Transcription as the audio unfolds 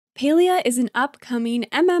Palia is an upcoming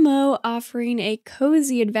MMO offering a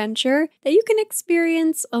cozy adventure that you can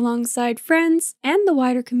experience alongside friends and the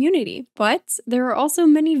wider community. But there are also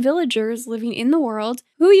many villagers living in the world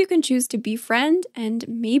who you can choose to befriend and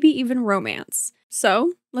maybe even romance.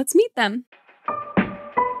 So let's meet them.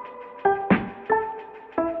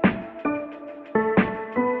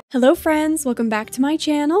 Hello friends, welcome back to my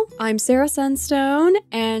channel. I'm Sunstone,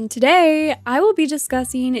 and today I will be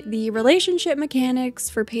discussing the relationship mechanics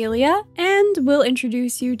for Palia and will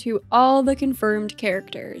introduce you to all the confirmed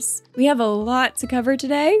characters. We have a lot to cover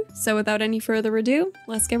today, so without any further ado,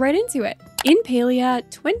 let's get right into it. In Palia,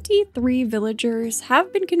 23 villagers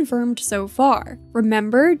have been confirmed so far.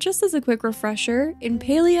 Remember, just as a quick refresher, in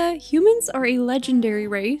Palia, humans are a legendary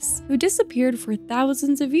race who disappeared for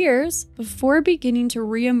thousands of years before beginning to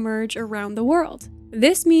re-emerge around the world.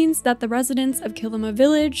 This means that the residents of Kilima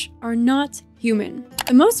village are not human.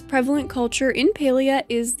 The most prevalent culture in Palia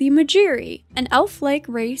is the Majiri, an elf-like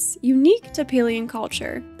race unique to Palian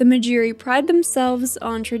culture. The Majiri pride themselves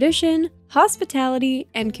on tradition, hospitality,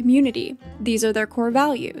 and community. These are their core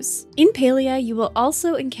values. In Palia, you will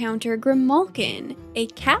also encounter Grimalkin, a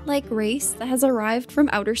cat-like race that has arrived from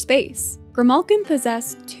outer space. Grimalkin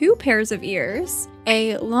possess 2 pairs of ears,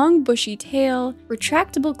 a long bushy tail,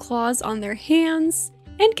 retractable claws on their hands,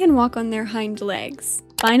 and can walk on their hind legs.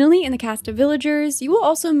 Finally, in the cast of villagers, you will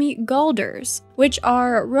also meet Galders, which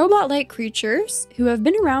are robot-like creatures who have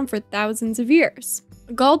been around for thousands of years.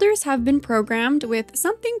 Galders have been programmed with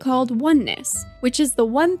something called oneness, which is the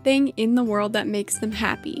one thing in the world that makes them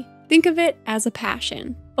happy. Think of it as a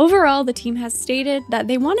passion. Overall, the team has stated that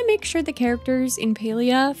they want to make sure the characters in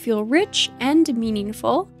Palia feel rich and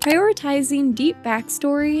meaningful, prioritizing deep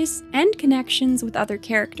backstories and connections with other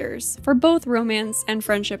characters for both romance and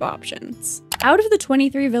friendship options. Out of the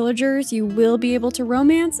 23 villagers, you will be able to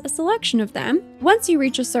romance a selection of them once you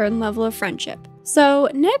reach a certain level of friendship. So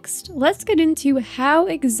next, let's get into how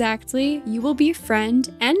exactly you will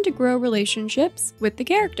befriend and grow relationships with the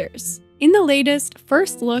characters. In the latest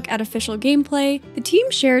first look at official gameplay, the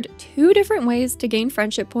team shared 2 different ways to gain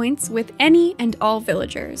friendship points with any and all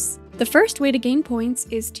villagers. The first way to gain points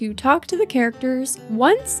is to talk to the characters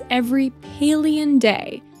once every Palian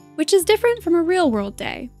day, which is different from a real-world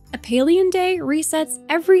day. A Palian day resets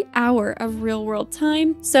every hour of real-world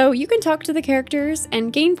time, so you can talk to the characters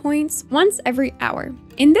and gain points once every hour.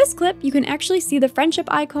 In this clip, you can actually see the friendship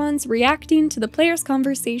icons reacting to the players'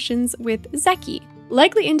 conversations with Zeki,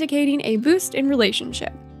 likely indicating a boost in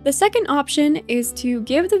relationship. The second option is to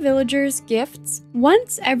give the villagers gifts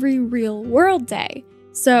once every real-world day,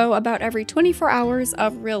 so about every 24 hours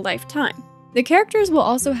of real-life time. The characters will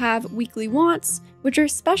also have weekly wants, which are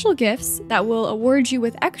special gifts that will award you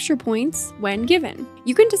with extra points when given.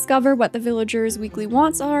 You can discover what the villagers' weekly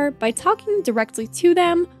wants are by talking directly to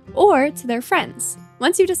them or to their friends.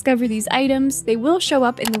 Once you discover these items, they will show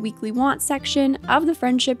up in the weekly wants section of the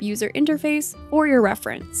friendship user interface for your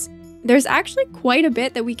reference. There's actually quite a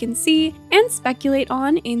bit that we can see and speculate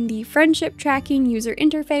on in the friendship tracking user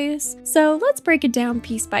interface, so let's break it down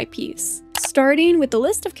piece by piece. Starting with the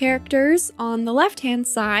list of characters on the left-hand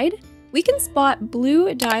side, we can spot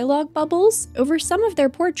blue dialogue bubbles over some of their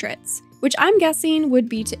portraits, which I'm guessing would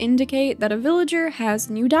be to indicate that a villager has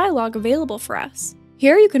new dialogue available for us.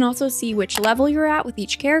 Here you can also see which level you're at with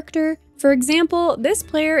each character. For example, this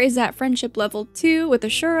player is at friendship level 2 with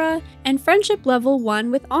Ashura and friendship level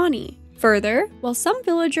 1 with Auni. Further, while some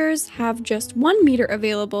villagers have just 1 meter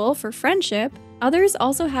available for friendship, others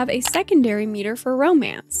also have a secondary meter for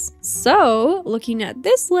romance. So, looking at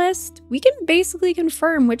this list, we can basically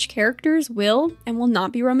confirm which characters will and will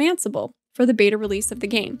not be romanceable for the beta release of the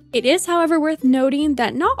game. It is, however, worth noting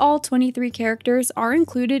that not all 23 characters are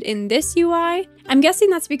included in this UI. I'm guessing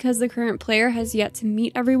that's because the current player has yet to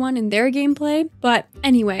meet everyone in their gameplay, but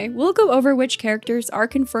anyway, we'll go over which characters are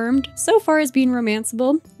confirmed so far as being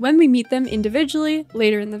romanceable when we meet them individually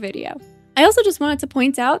later in the video. I also just wanted to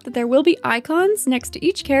point out that there will be icons next to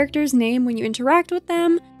each character's name when you interact with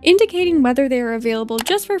them, indicating whether they are available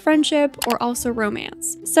just for friendship or also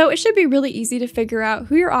romance. So it should be really easy to figure out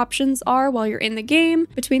who your options are while you're in the game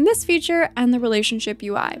between this feature and the relationship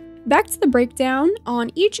UI. Back to the breakdown,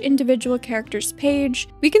 on each individual character's page,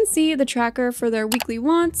 we can see the tracker for their weekly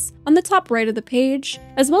wants on the top right of the page,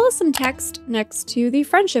 as well as some text next to the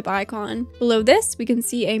friendship icon. Below this, we can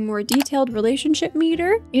see a more detailed relationship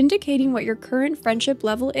meter, indicating what your current friendship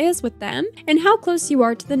level is with them and how close you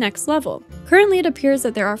are to the next level. Currently, it appears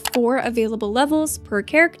that there are 4 available levels per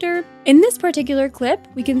character. In this particular clip,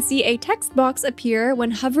 we can see a text box appear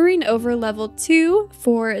when hovering over level 2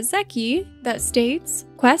 for Zeki that states,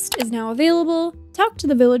 "Quest is now available, talk to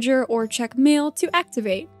the villager or check mail to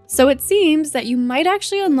activate." So it seems that you might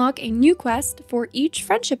actually unlock a new quest for each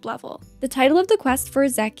friendship level. The title of the quest for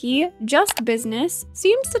Zeki, Just Business,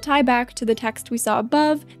 seems to tie back to the text we saw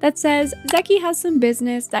above that says Zeki has some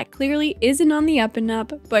business that clearly isn't on the up and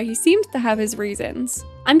up, but he seems to have his reasons.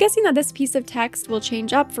 I'm guessing that this piece of text will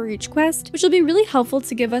change up for each quest, which will be really helpful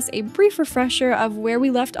to give us a brief refresher of where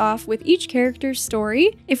we left off with each character's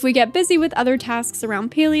story if we get busy with other tasks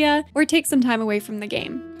around Palia or take some time away from the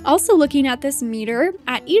game. Also looking at this meter,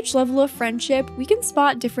 at each level of friendship, we can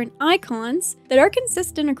spot different icons that are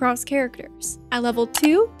consistent across characters. At level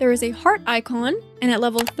 2, there is a heart icon, and at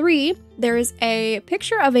level 3, there is a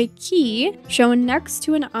picture of a key shown next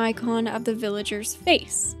to an icon of the villager's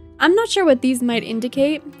face. I'm not sure what these might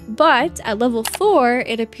indicate, but at level 4,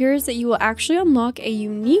 it appears that you will actually unlock a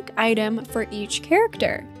unique item for each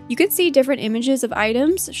character. You could see different images of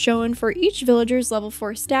items shown for each villager's level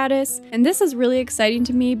 4 status, and this is really exciting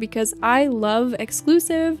to me because I love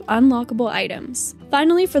exclusive, unlockable items.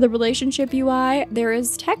 Finally, for the relationship UI, there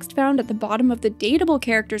is text found at the bottom of the dateable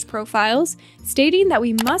characters' profiles stating that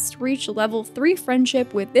we must reach level 3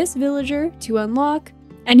 friendship with this villager to unlock.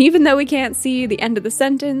 And even though we can't see the end of the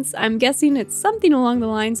sentence, I'm guessing it's something along the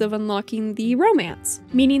lines of unlocking the romance,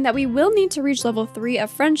 meaning that we will need to reach level 3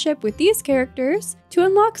 of friendship with these characters to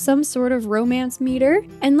unlock some sort of romance meter,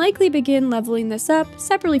 and likely begin leveling this up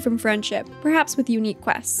separately from friendship, perhaps with unique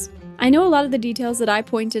quests. I know a lot of the details that I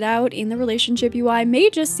pointed out in the relationship UI may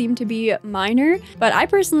just seem to be minor, but I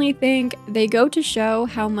personally think they go to show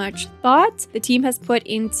how much thought the team has put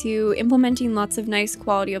into implementing lots of nice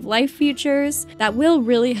quality of life features that will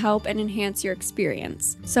really help and enhance your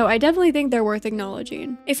experience. So I definitely think they're worth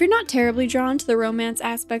acknowledging. If you're not terribly drawn to the romance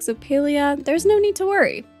aspects of Palia, there's no need to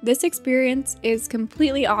worry. This experience is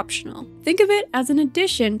completely optional. Think of it as an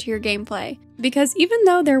addition to your gameplay, because even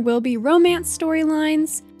though there will be romance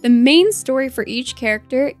storylines, the main story for each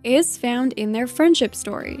character is found in their friendship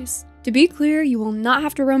stories. To be clear, you will not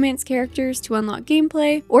have to romance characters to unlock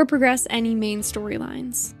gameplay or progress any main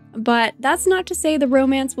storylines. But that's not to say the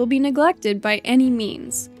romance will be neglected by any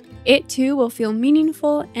means. It too will feel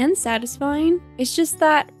meaningful and satisfying. It's just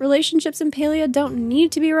that relationships in Palia don't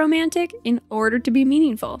need to be romantic in order to be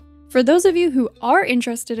meaningful. For those of you who are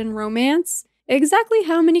interested in romance, exactly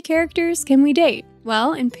how many characters can we date?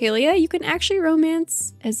 Well, in Palia, you can actually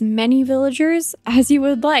romance as many villagers as you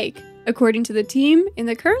would like. According to the team, in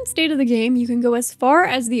the current state of the game, you can go as far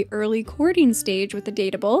as the early courting stage with the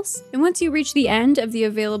dateables, and once you reach the end of the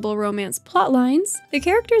available romance plotlines, the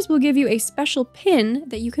characters will give you a special pin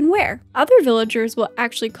that you can wear. Other villagers will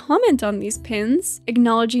actually comment on these pins,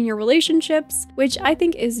 acknowledging your relationships, which I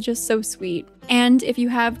think is just so sweet. And if you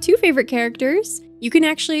have 2 favorite characters, you can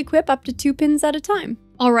actually equip up to 2 pins at a time.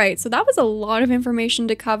 Alright, so that was a lot of information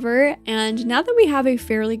to cover, and now that we have a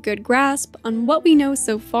fairly good grasp on what we know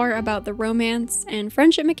so far about the romance and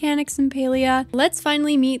friendship mechanics in Palia, let's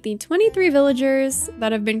finally meet the 23 villagers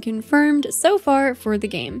that have been confirmed so far for the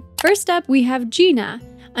game. First up, we have Jina,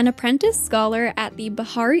 an apprentice scholar at the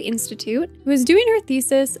Bahari Institute who is doing her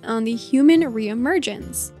thesis on the human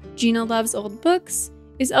reemergence. Jina loves old books,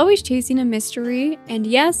 is always chasing a mystery, and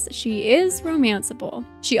yes, she is romanceable.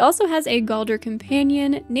 She also has a Galder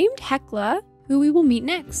companion named Hekla, who we will meet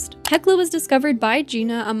next. Hekla was discovered by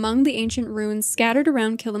Jina among the ancient ruins scattered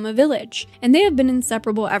around Kilima village, and they have been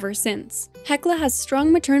inseparable ever since. Hekla has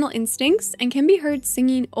strong maternal instincts and can be heard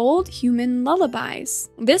singing old human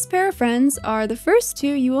lullabies. This pair of friends are the first 2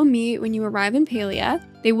 you will meet when you arrive in Palia.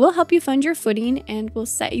 They will help you find your footing and will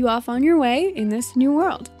set you off on your way in this new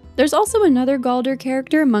world. There's also another Galder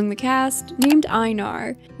character among the cast named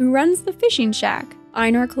Einar, who runs the fishing shack.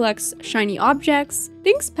 Einar collects shiny objects,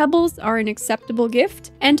 thinks pebbles are an acceptable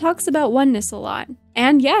gift, and talks about oneness a lot.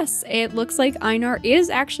 And yes, it looks like Einar is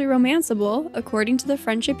actually romanceable, according to the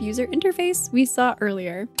friendship user interface we saw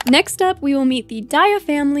earlier. Next up, we will meet the Daya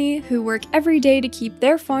family, who work every day to keep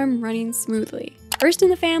their farm running smoothly. First in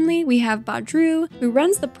the family, we have Badruu, who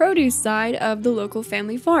runs the produce side of the local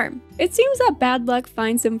family farm. It seems that bad luck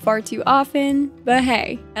finds him far too often, but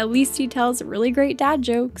hey, at least he tells really great dad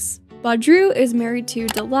jokes. Badruu is married to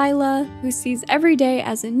Delaila, who sees every day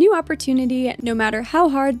as a new opportunity no matter how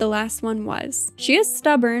hard the last one was. She is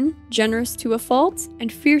stubborn, generous to a fault,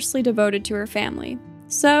 and fiercely devoted to her family.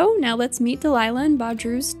 So now let's meet Delaila and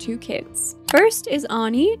Badruu's 2 kids. First is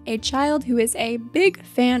Auni, a child who is a big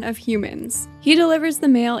fan of humans. He delivers the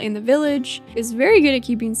mail in the village, is very good at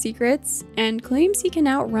keeping secrets, and claims he can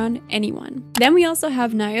outrun anyone. Then we also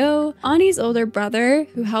have Nio, Auni's older brother,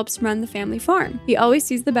 who helps run the family farm. He always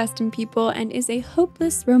sees the best in people and is a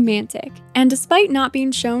hopeless romantic. And despite not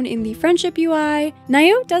being shown in the friendship UI,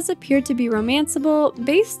 Nio does appear to be romanceable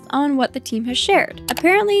based on what the team has shared.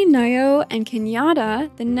 Apparently, Nio and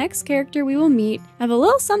Kenyatta, the next character we will meet, have a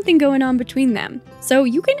little something going on between them. So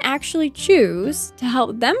you can actually choose to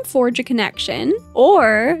help them forge a connection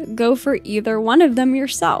or go for either one of them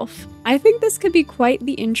yourself. I think this could be quite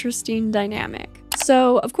the interesting dynamic.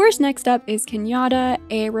 So, of course, next up is Kenyatta,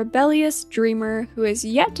 a rebellious dreamer who is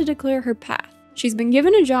yet to declare her path. She's been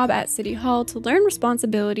given a job at City Hall to learn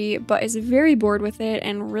responsibility, but is very bored with it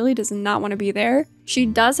and really does not want to be there. She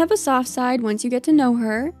does have a soft side once you get to know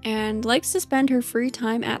her, and likes to spend her free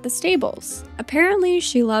time at the stables. Apparently,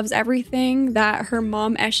 she loves everything that her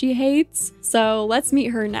mom Eshe hates, so let's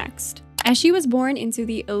meet her next. Eshe was born into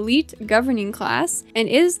the elite governing class and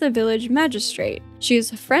is the village magistrate. She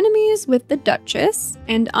is frenemies with the Duchess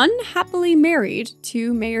and unhappily married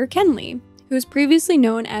to Mayor Kenli, who was previously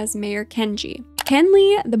known as Mayor Kenji.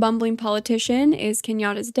 Kenli, the bumbling politician, is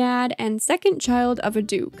Kenyatta's dad and second child of a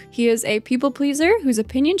duke. He is a people pleaser whose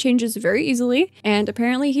opinion changes very easily, and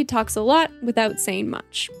apparently he talks a lot without saying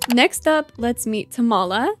much. Next up, let's meet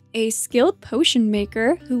Tamala, a skilled potion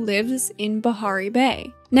maker who lives in Bahari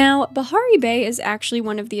Bay. Now, Bahari Bay is actually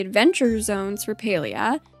one of the adventure zones for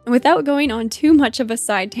Palia, and without going on too much of a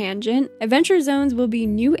side tangent, adventure zones will be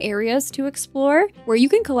new areas to explore where you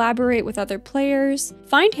can collaborate with other players,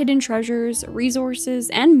 find hidden treasures, resources,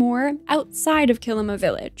 and more outside of Kilima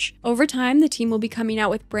Village. Over time, the team will be coming out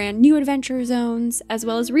with brand new adventure zones, as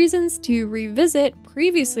well as reasons to revisit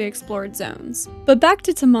previously explored zones. But back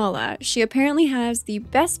to Tamala, she apparently has the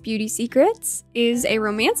best beauty secrets, is a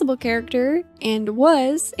romanceable character, and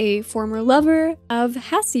was a former lover of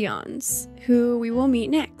Hassian's, who we will meet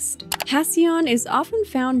next. Hassian is often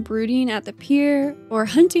found brooding at the pier or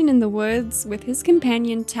hunting in the woods with his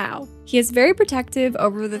companion Tau. He is very protective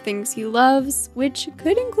over the things he loves, which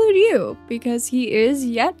could include you, because he is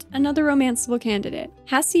yet another romanceable candidate.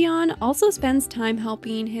 Hassian also spends time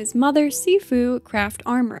helping his mother Sifu craft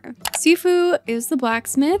armor. Sifu is the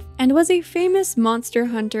blacksmith and was a famous monster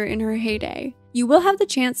hunter in her heyday. You will have the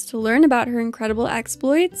chance to learn about her incredible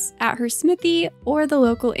exploits at her smithy or the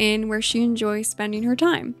local inn where she enjoys spending her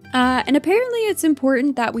time. And apparently it's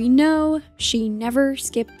important that we know she never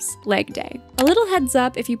skips leg day. A little heads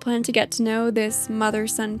up if you plan to get to know this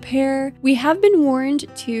mother-son pair, we have been warned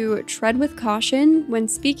to tread with caution when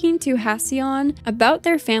speaking to Hassian about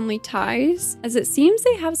their family ties, as it seems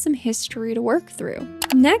they have some history to work through.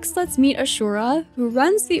 Next, let's meet Ashura, who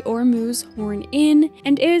runs the Ormuz Horn Inn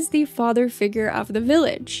and is the father figure of the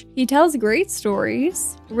village. He tells great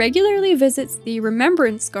stories, regularly visits the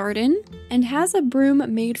Remembrance Garden, and has a broom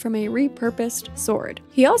made from a repurposed sword.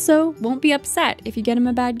 He also won't be upset if you get him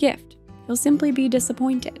a bad gift. He'll simply be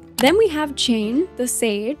disappointed. Then we have Chain, the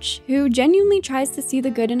sage, who genuinely tries to see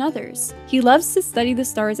the good in others. He loves to study the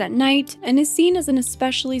stars at night and is seen as an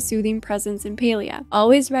especially soothing presence in Palia,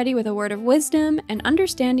 always ready with a word of wisdom and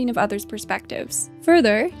understanding of others' perspectives.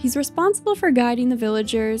 Further, he's responsible for guiding the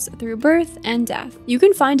villagers through birth and death. You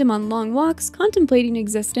can find him on long walks contemplating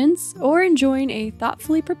existence or enjoying a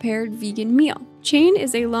thoughtfully prepared vegan meal. Chain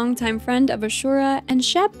is a longtime friend of Ashura and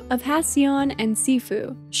Shep of Hassian and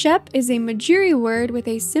Sifu. Shep is a Majiri word with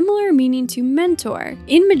a similar meaning to mentor.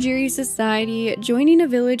 In Majiri society, joining a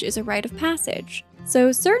village is a rite of passage.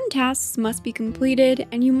 So certain tasks must be completed,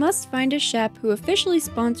 and you must find a Shep who officially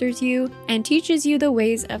sponsors you and teaches you the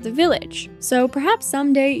ways of the village. So perhaps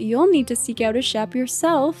someday you'll need to seek out a Shep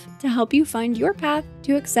yourself to help you find your path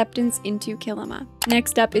to acceptance into Kilima.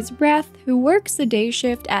 Next up is Breath, who works the day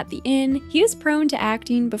shift at the inn. He is prone to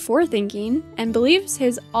acting before thinking and believes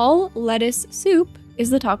his all-lettuce soup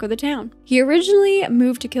is the talk of the town. He originally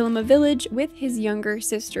moved to Kilima Village with his younger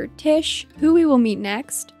sister Tish, who we will meet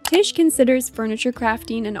next. Tish considers furniture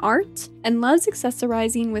crafting an art and loves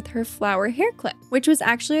accessorizing with her flower hair clip, which was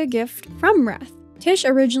actually a gift from Breath. Tish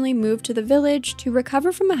originally moved to the village to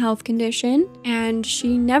recover from a health condition, and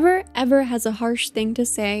she never ever has a harsh thing to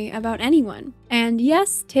say about anyone. And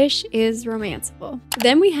yes, Tish is romanceable.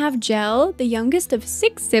 Then we have Jel, the youngest of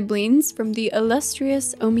 6 siblings from the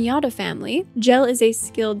illustrious Omiata family. Jel is a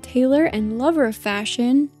skilled tailor and lover of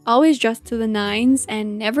fashion, always dressed to the nines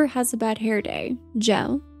and never has a bad hair day.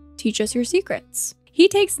 Jel, teach us your secrets. He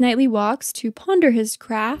takes nightly walks to ponder his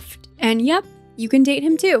craft, and yep, you can date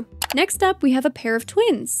him too. Next up, we have a pair of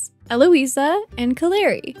twins. Eloisa, and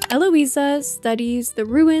Kaleri. Eloisa studies the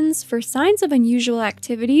ruins for signs of unusual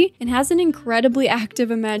activity and has an incredibly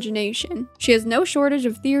active imagination. She has no shortage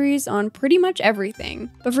of theories on pretty much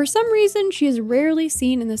everything, but for some reason she is rarely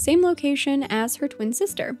seen in the same location as her twin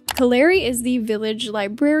sister. Kaleri is the village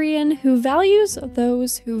librarian who values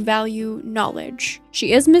those who value knowledge.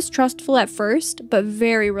 She is mistrustful at first, but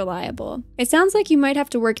very reliable. It sounds like you might have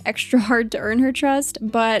to work extra hard to earn her trust,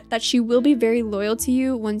 but that she will be very loyal to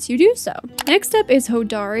you once you do so. Next up is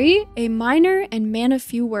Hodari, a miner and man of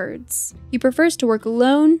few words. He prefers to work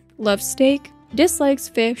alone, loves steak, dislikes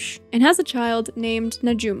fish, and has a child named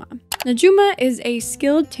Najuma. Najuma is a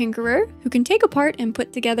skilled tinkerer who can take apart and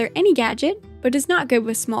put together any gadget, but is not good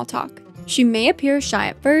with small talk. She may appear shy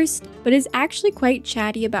at first, but is actually quite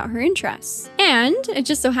chatty about her interests. And it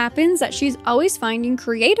just so happens that she's always finding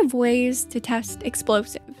creative ways to test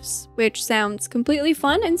explosives, which sounds completely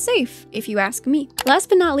fun and safe, if you ask me. Last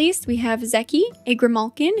but not least, we have Zeki, a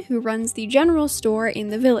Grimalkin who runs the general store in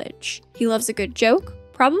the village. He loves a good joke,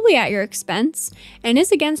 probably at your expense, and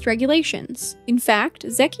is against regulations. In fact,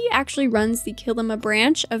 Zeki actually runs the Kilima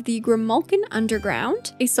branch of the Grimalkin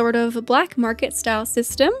Underground, a sort of black market style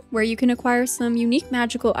system where you can acquire some unique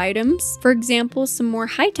magical items, for example, some more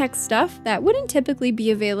high-tech stuff that wouldn't typically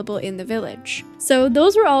be available in the village. So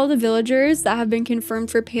those were all the villagers that have been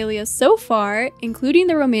confirmed for Palia so far, including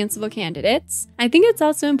the romanceable candidates. I think it's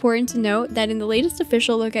also important to note that in the latest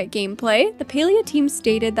official look at gameplay, the Palia team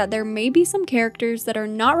stated that there may be some characters that are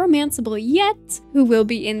not romanceable yet who will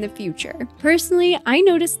be in the future. Personally, I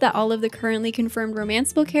noticed that all of the currently confirmed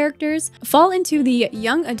romanceable characters fall into the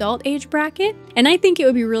young adult age bracket, and I think it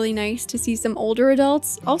would be really nice to see some older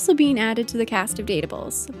adults also being added to the cast of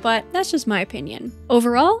Dateables, but that's just my opinion.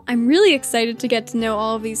 Overall, I'm really excited to get to know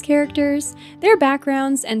all of these characters, their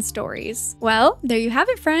backgrounds, and stories. Well, there you have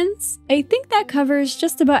it, friends. I think that covers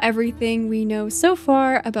just about everything we know so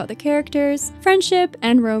far about the characters, friendship,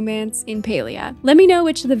 and romance in Palia. Let me know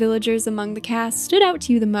which of the villagers among the cast stood out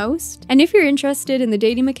to you the most, and if you're interested in the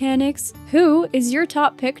dating mechanics, who is your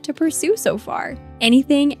top pick to pursue so far?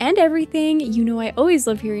 Anything and everything, you know I always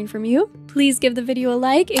love hearing from you. Please give the video a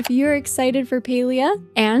like if you're excited for Palia.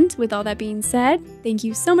 And with all that being said, thank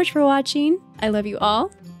you so much for watching. I love you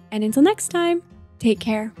all, and until next time, take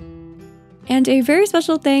care. And a very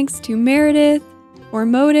special thanks to Meredith,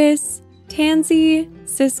 Ormodus, Tansy,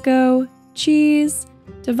 Cisco, Cheese,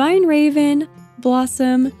 Divine Raven,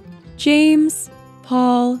 Blossom, James,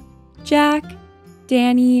 Paul, Jack,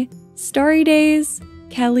 Danny, Starry Days,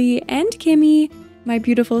 Kelly, and Kimmy, my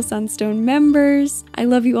beautiful Sunstone members. I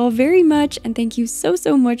love you all very much, and thank you so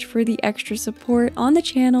much for the extra support on the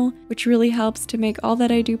channel, which really helps to make all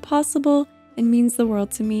that I do possible and means the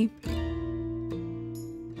world to me.